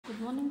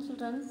morning,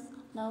 children.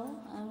 Now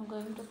I am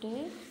going to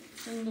take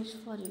English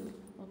for you.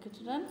 Okay,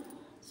 children.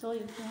 So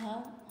if you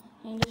have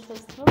English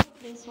textbook,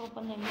 please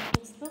open the English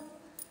textbook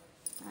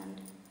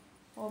and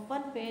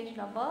open page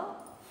number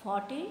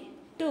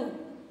 42.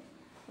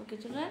 Okay,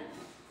 children.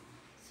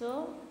 So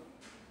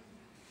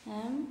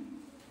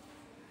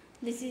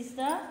this is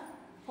the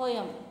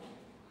poem.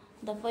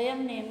 The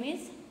poem name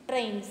is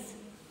Trains.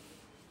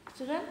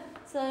 Children,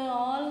 so you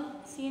all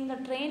seen the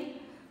train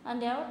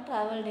and you have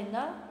travelled in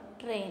the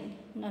train.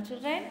 Now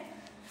children,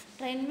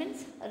 train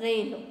means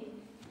rail.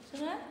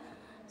 Children,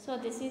 so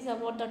this is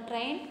about the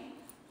train.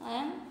 I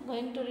am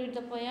going to read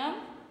the poem.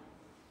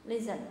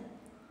 Listen.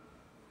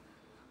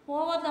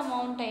 Over the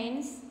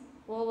mountains,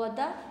 over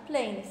the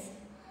plains,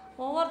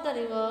 over the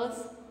rivers,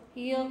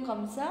 here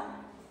comes a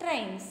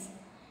trains,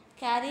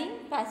 carrying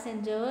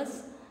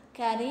passengers,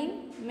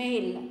 carrying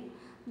mail,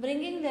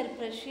 bringing their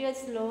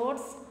precious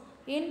loads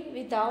in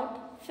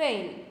without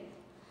fail.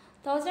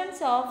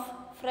 Thousands of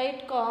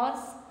freight cars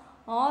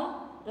all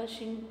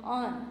rushing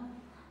on,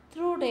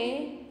 through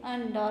day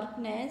and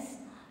darkness,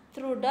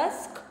 through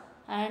dusk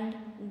and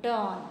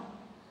dawn,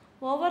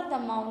 over the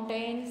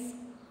mountains,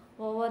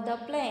 over the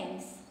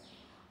plains,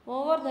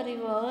 over the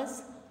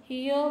rivers,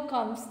 here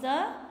comes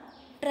the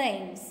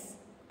trains.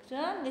 So,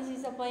 this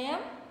is a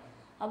poem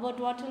about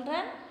what,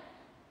 children?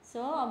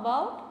 So,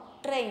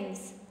 about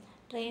trains.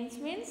 Trains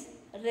means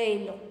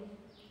rail.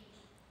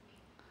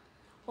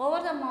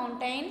 Over the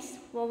mountains,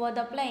 over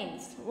the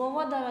plains,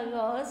 over the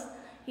rivers,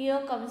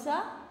 here comes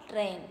a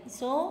train.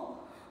 So,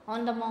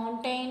 on the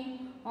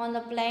mountain, on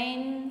the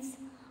plains,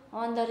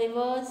 on the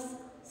rivers,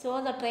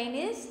 so the train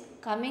is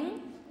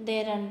coming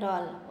there and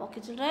all.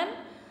 Okay, children?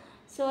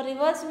 So,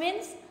 rivers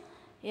means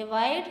a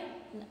wide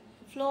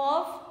flow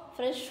of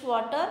fresh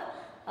water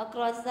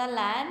across the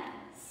land,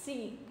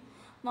 sea.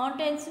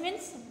 Mountains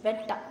means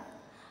betta.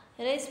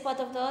 Raised part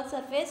of the earth's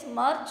surface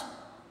much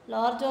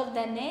larger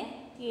than a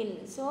hill.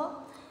 So,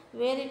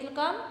 where it will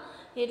come?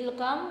 It will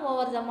come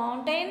over the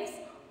mountains,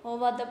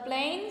 over the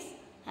plains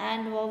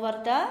and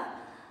over the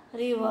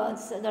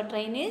rivers. The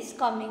train is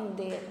coming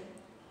there.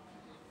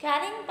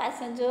 Carrying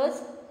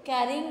passengers,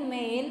 carrying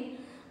mail,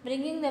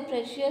 bringing the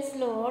precious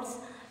loads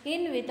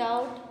in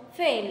without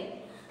fail.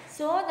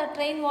 So, the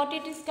train what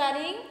it is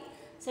carrying?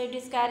 So, it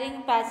is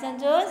carrying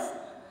passengers.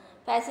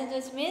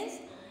 Passengers means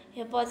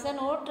a person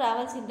who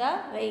travels in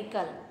the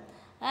vehicle.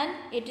 And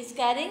it is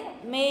carrying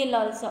mail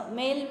also.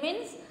 Mail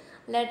means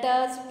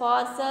letters,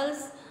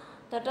 parcels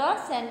that are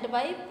sent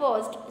by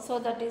post. So,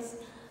 that is,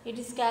 it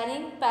is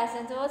carrying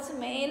passengers,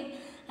 mail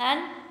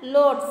and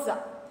loads,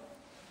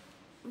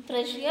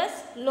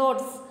 precious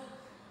loads.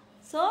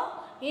 So,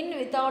 in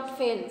without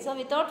fail. So,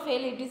 without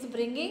fail it is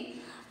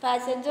bringing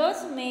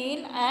passengers,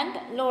 mail and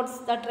loads.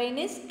 The train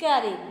is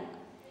carrying.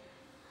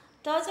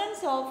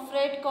 Thousands of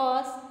freight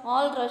cars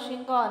all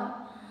rushing on,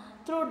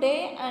 through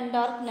day and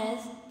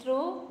darkness,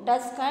 through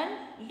dusk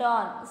and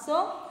dawn.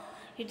 So,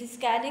 it is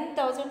carrying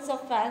thousands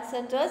of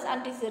passengers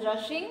and is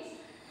rushing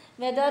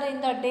whether in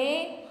the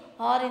day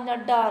or in the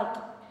dark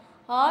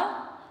or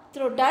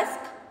through dusk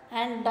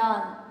and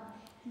dawn.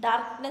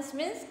 Darkness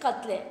means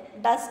katle.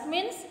 Dusk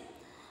means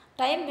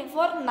time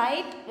before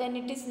night when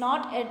it is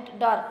not yet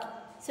dark.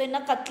 So,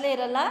 inna katle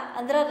iralla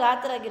andre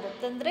ratra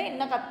agirutte andre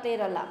inna katle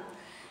iralla.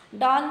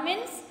 Dawn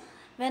means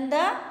when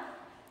the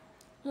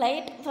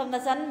light from the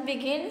sun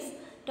begins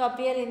to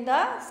appear in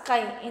the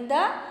sky in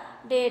the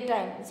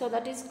daytime. So,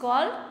 that is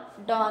called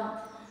dawn.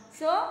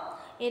 So,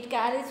 it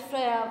carries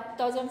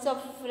thousands of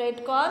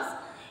freight cars.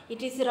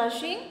 It is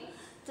rushing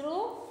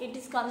through, it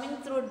is coming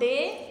through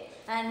day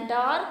and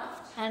dark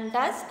and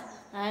dusk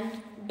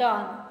and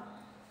dawn.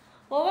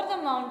 Over the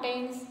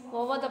mountains,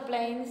 over the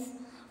plains,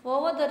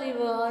 over the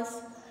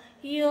rivers,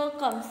 here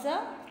comes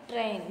a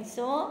train.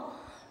 So,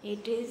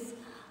 it is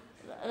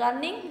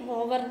running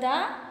over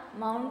the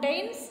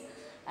mountains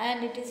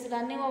and it is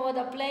running over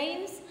the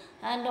plains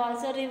and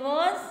also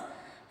rivers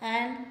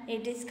and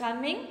it is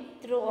coming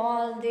through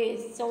all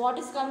this. So, what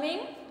is coming?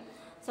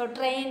 So,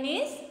 train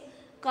is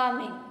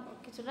coming.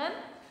 Okay, children.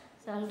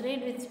 So, I will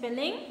read with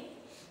spelling.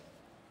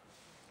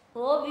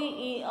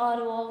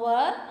 O-V-E-R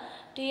over,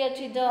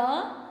 T-H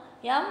the,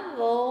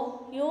 M-O-U-N-T-A-I-N-S,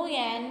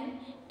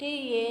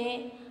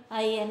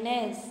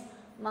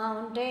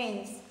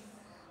 mountains.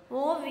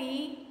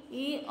 O-V-E-R-T-H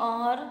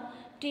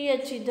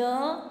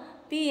the,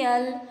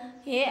 P-L-A-I-N-S,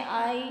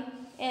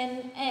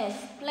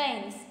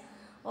 plains,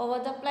 over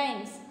the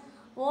plains.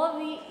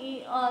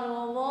 O-V-E-R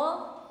over,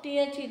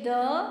 T-H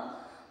the,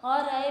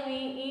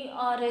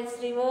 R-I-V-E-R-S,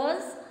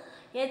 rivers,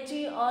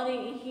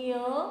 H-E-R-E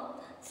here,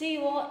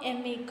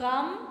 C-O-M-E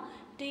come,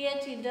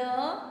 T-H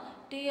the,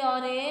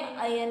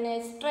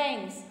 T-R-A-I-N-S,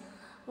 trains,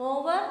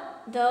 over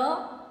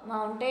the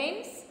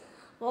mountains,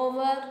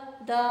 over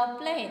the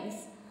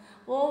plains,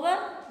 over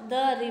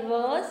the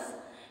rivers,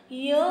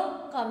 here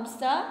comes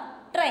the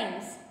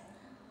trains.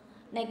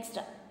 Next,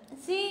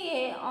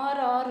 C-A-R-R-Y-I-N-G,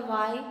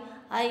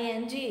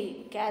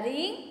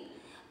 carrying,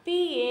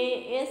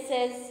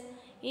 P-A-S-S-E-N-G-E-R-S,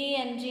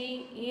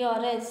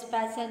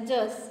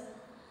 passengers.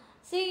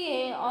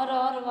 C-A-R-R-Y-I-N-G,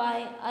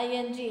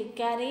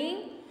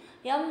 carrying,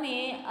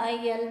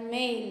 M-A-I-L,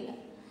 male.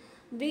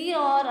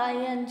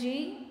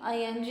 B-R-I-N-G,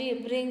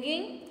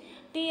 bringing.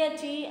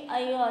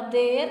 T-H-E-I-R,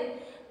 there.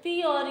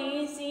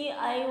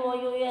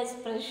 P-R-E-C-I-O-U-S,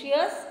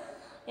 precious.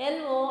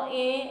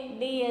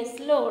 L-O-A-D-S,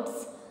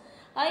 loads.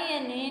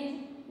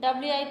 I-N-N,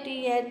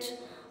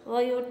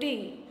 W-I-T-H-O-U-T,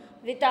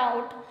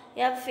 without.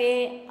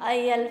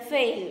 F-A-I-L,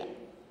 fail.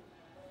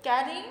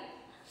 Carrying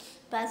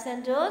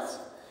passengers,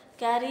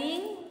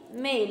 carrying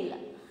mail,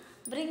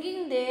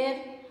 bringing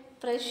their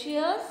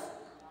precious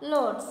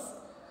loads.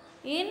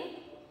 In,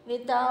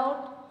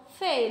 without,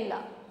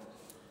 fail.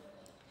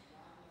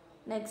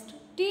 Next,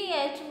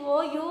 THOUSANDS,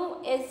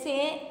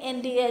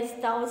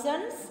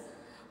 thousands.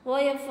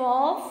 OF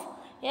of,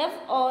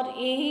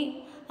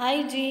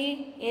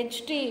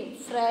 FREIGHT,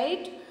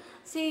 freight.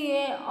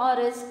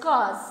 CARS,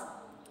 cars.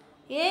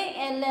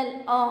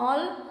 ALL,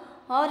 all.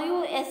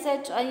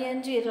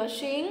 RUSHING,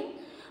 rushing.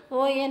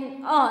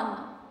 ON,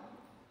 on.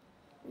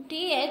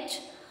 THROUGH,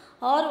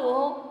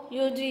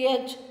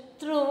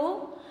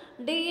 through.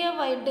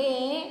 DAY,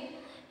 day.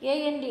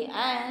 AND,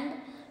 and.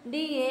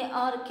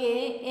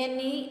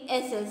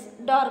 DARKNESS,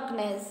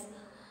 darkness.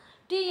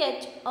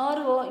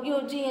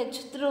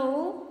 THROUGH,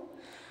 through.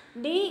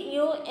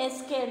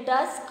 DUSK,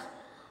 dusk.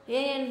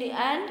 AND,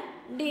 and.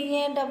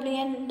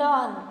 DAWN,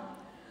 dawn.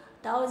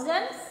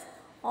 Thousands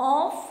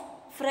of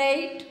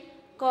freight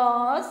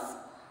cars,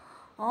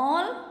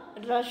 all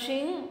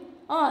rushing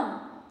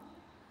on.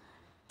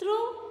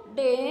 Through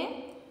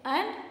day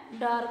and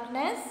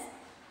darkness,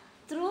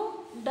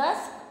 through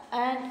dusk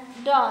and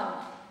dawn.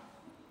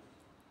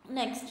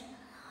 Next,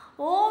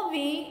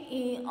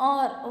 OVER,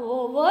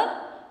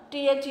 over.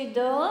 TH,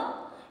 the.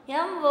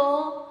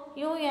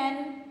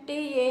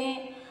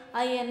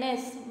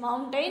 MOUNTAINS,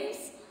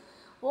 mountains.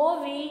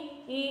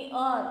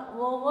 OVER,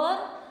 over.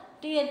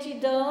 TH,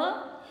 the.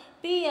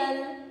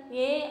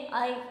 PLAINS,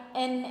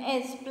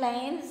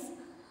 plains.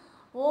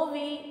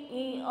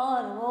 OVER,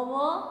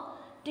 over.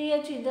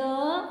 TH,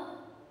 the.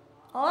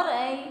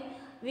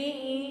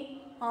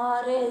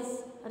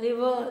 RIVERS,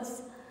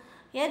 rivers.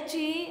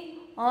 HERE,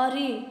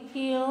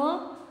 here.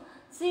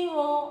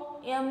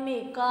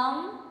 COME,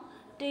 come.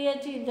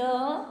 TH,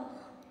 the.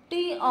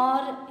 TRAINS,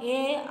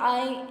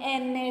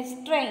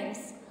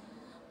 trains.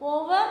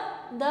 Over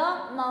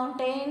the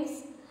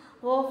mountains,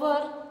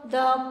 over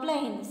the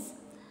plains,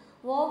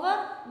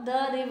 over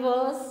the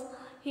rivers,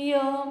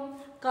 here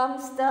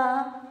comes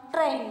the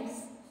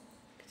trains.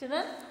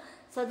 Children,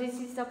 so this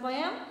is the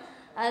poem.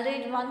 I'll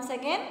read once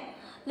again.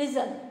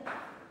 Listen.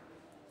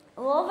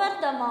 Over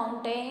the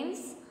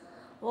mountains,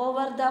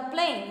 over the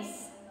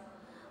plains,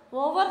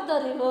 over the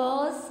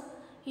rivers,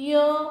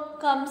 here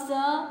comes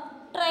the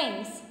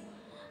trains,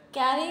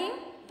 carrying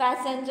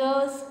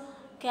passengers,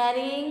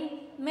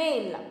 carrying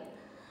mail,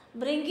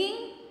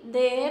 bringing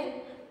their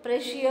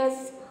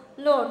precious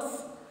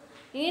loads.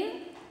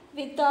 In,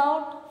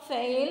 without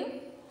fail,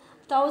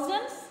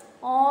 thousands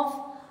of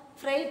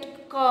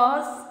freight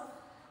cars,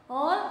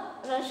 all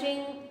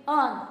rushing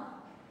on.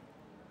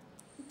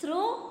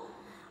 Through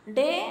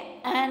day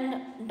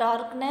and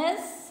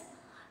darkness,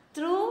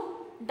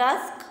 through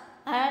dusk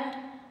and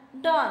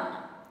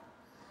dawn,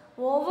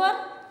 over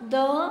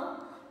the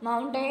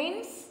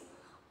mountains,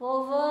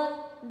 over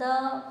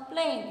the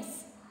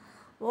plains,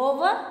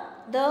 over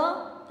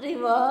the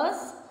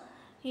rivers,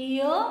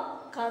 here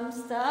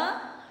comes the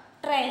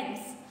trains.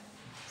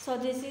 So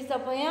this is the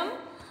poem.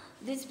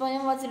 This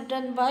poem was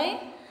written by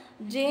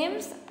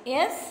James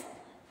S.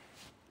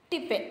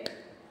 Tippett.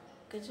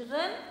 Okay,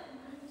 children.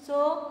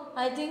 So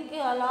I think you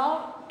all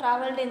have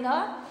travelled in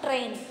the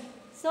train.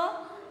 So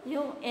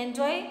you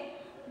enjoy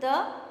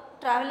the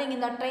travelling in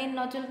the train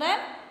now, children.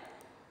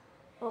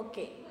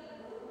 Okay.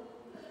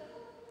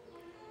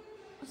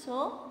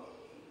 So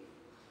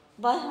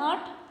by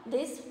heart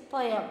this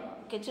poem.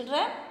 Okay,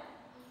 children.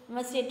 You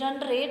must sit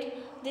and read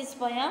this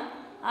poem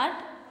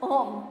at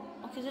home.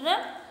 Okay, children.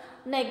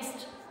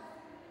 Next.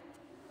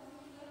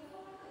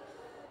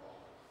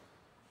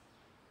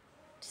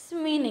 Its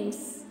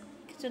meanings.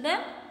 Okay, children.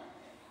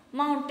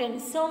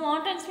 Mountains. So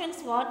mountains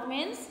means what?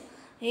 Means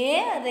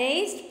a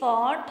raised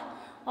part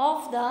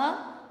of the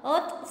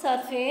earth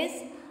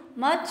surface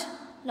much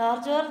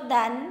larger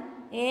than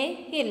a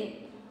hill.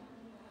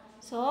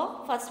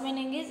 So first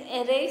meaning is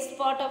a raised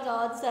part of the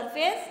earth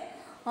surface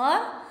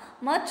or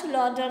much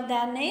larger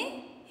than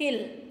a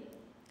hill.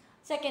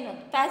 Second one,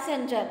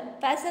 passenger.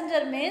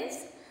 Passenger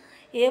means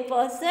a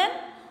person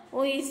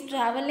who is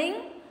travelling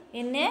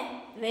in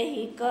a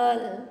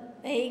vehicle.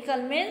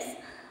 Vehicle means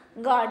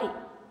gadi.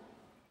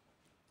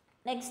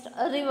 Next,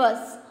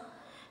 rivers.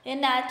 A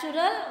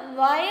natural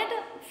wide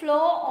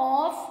flow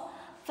of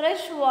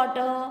fresh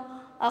water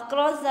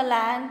across the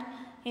land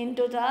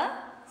into the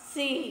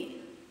sea.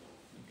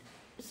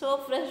 So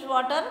fresh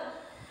water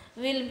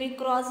will be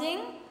crossing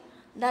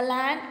the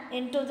land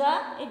into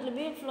the, it will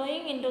be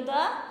flowing into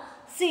the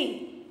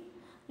sea.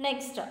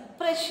 Next,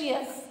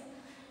 precious.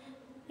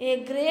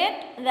 A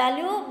great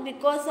value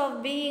because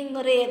of being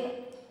rare.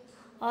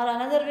 Or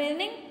another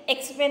meaning,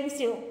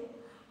 expensive.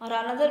 Or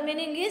another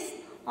meaning is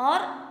or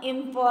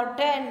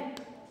important.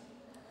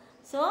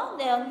 So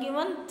they are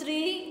given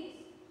three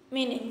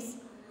meanings.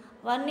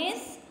 One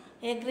is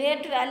a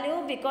great value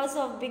because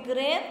of big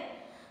rare.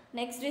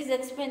 Next is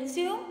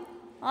expensive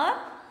or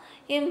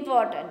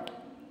important.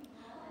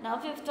 Now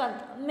fifth one,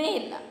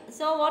 mail.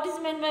 So what is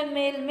meant by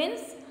mail means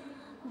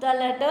the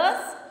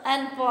letters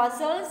and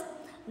parcels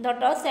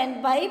that are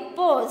sent by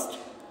post.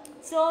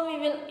 So we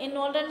will, in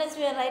olden days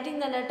we are writing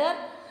the letter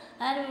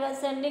and we were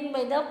sending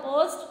by the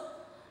post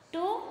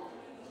to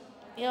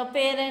your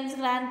parents,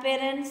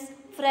 grandparents,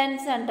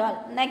 friends and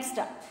all. Next,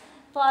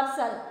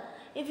 parcel.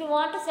 If you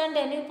want to send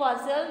any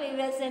parcel, we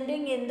were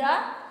sending in the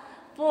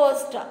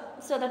post.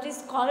 So that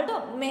is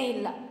called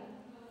mail.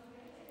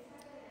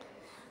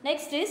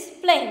 Next is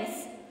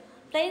plains.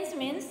 Plains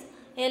means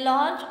a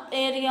large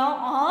area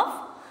of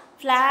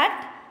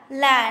flat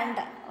land.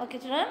 Okay,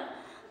 children.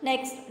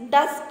 Next,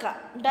 dusk.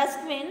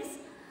 Dusk means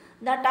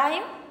the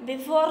time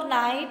before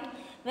night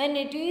when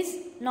it is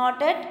not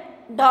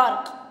yet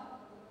dark.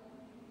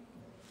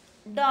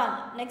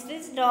 Dawn. Next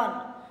is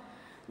dawn.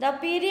 The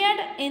period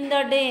in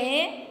the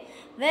day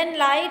when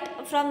light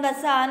from the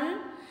sun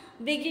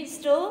begins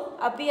to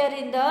appear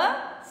in the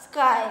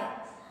sky.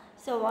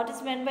 So what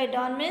is meant by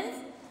dawn means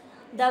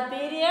the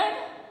period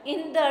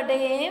in the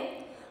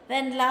day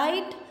when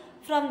light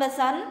from the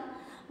sun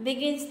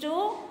begins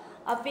to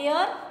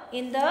appear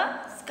in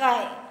the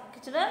sky.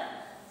 Okay,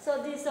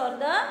 so these are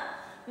the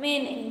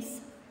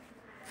meanings.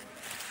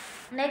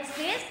 Next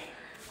is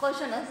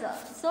question answer.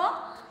 So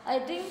I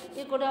think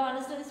you could have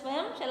understood this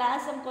poem. Shall I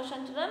ask some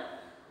questions, children?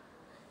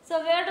 So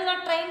where do the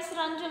trains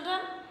run, children?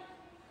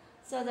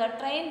 So the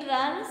train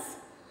runs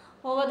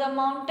over the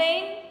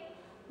mountain,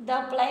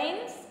 the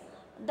plains,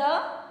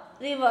 the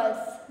rivers.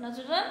 Now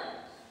children,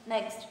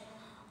 next.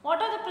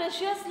 What are the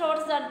precious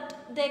loads that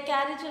they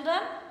carry,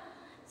 children?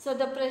 So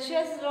the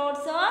precious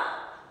loads are,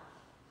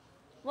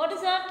 what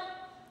is that?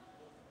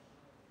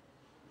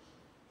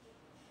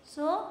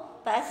 So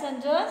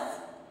passengers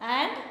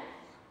and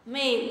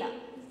mail.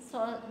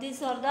 So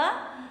these are the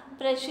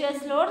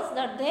precious loads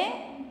that they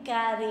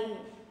carry.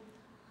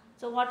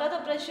 So what are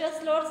the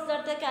precious loads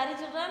that they carry,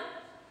 children?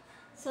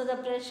 So the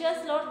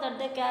precious loads that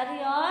they carry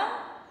are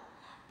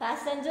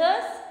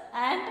passengers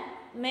and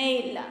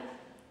mail.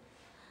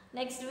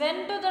 Next,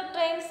 when do the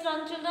trains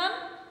run, children?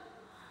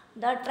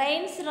 The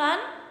trains run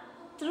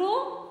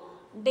through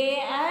day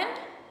and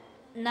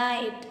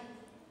night.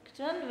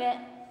 Children,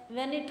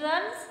 when it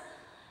runs,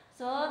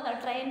 so the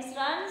trains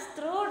runs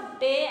through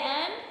day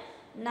and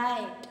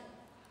night.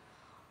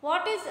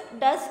 What is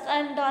dusk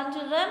and dawn,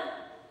 children?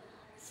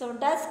 So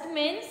dusk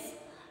means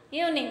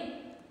evening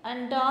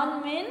and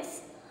dawn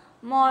means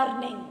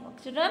morning.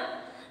 Children,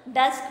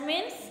 dusk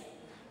means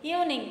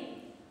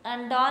evening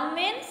and dawn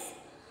means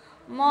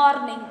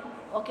morning.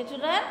 Okay,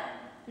 children.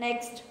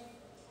 Next,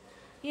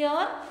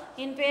 here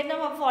in page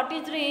number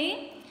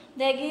 43,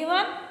 they are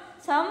given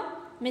some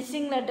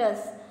missing letters.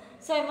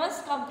 So I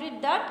must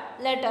complete that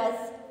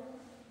letters.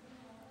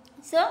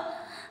 So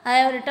I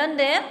have written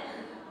there.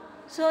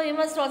 So you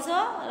must also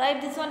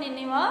write this one in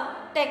your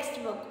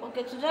textbook.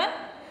 Okay, children.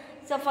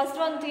 So first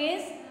one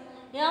is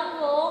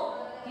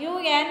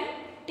mountain,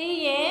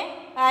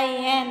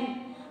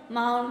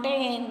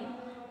 mountain.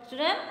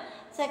 Children.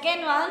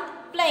 Second one,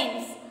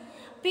 plains,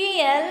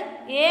 plains,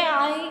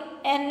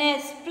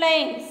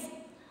 plains.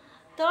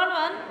 Third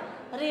one,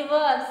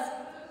 rivers,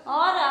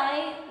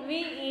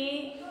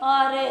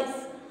 rivers,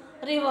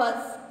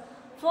 rivers.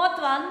 Fourth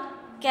one,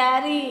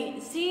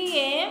 carry,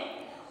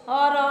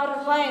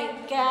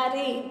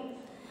 carry.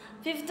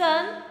 Fifth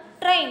one,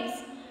 trains,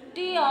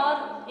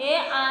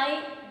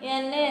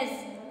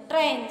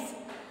 trains.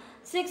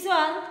 Sixth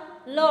one,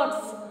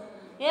 loads,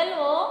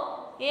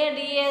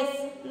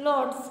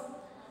 loads.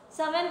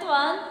 Seventh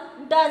one,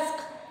 dusk,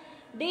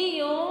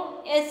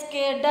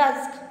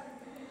 dusk.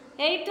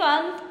 Eighth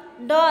one,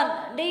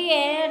 dawn,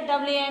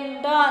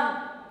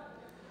 dawn.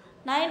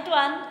 Ninth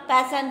one,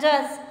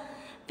 passengers,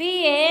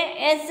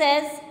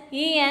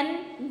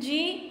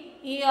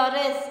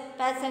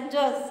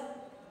 passengers.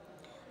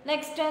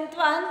 Next, 10th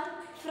one,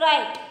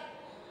 freight,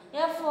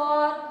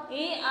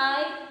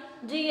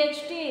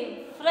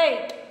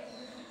 freight.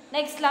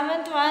 Next,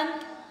 11th one,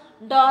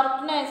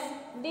 darkness,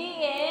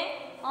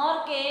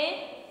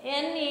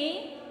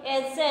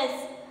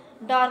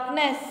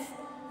 darkness.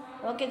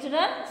 Okay,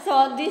 children.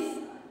 So these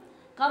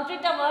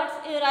complete the words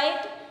you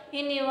write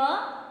in your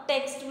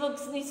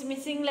textbooks. These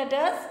missing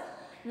letters.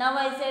 Now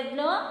I said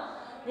no.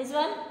 This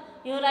one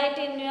you write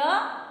in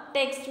your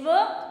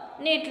textbook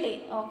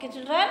neatly. Okay,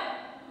 children.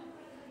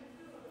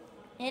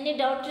 Any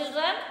doubt,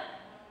 children?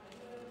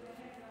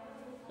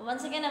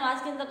 Once again I am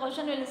asking the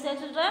question. Will you say,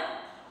 children?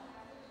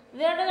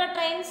 Where do the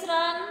trains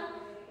run?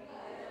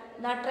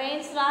 The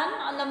trains run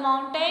on the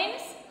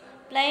mountains,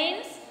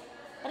 plains,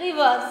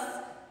 rivers.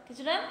 Okay,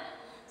 children.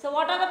 So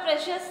what are the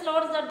precious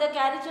loads that they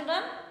carry,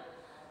 children?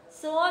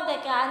 So they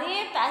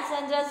carry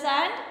passengers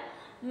and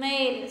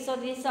mail. So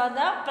these are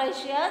the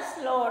precious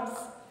loads.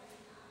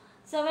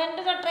 So when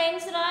do the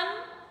trains run?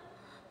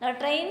 The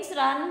trains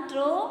run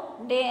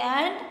through day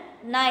and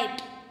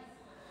night.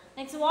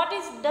 Next, what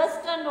is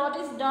dusk and what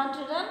is dawn,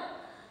 children?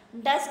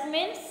 Dusk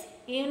means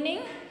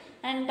evening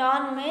and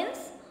dawn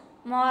means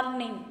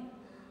morning.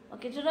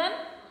 Okay children,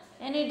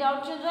 any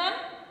doubt children?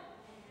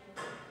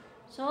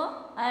 So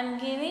I am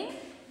giving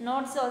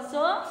notes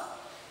also.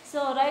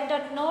 So write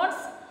that notes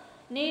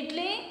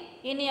neatly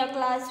in your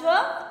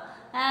classwork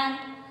and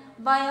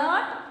by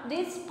heart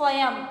this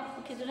poem.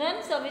 Okay children,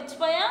 so which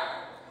poem?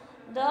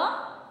 The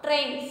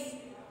trains.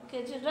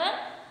 Okay children,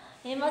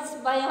 you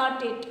must by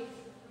heart it.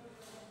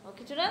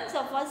 Okay children,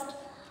 so first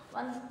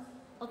one.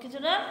 Okay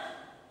children,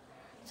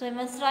 so you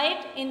must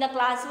write in the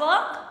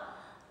classwork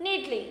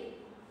neatly.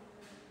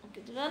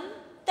 Okay children,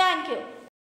 thank you.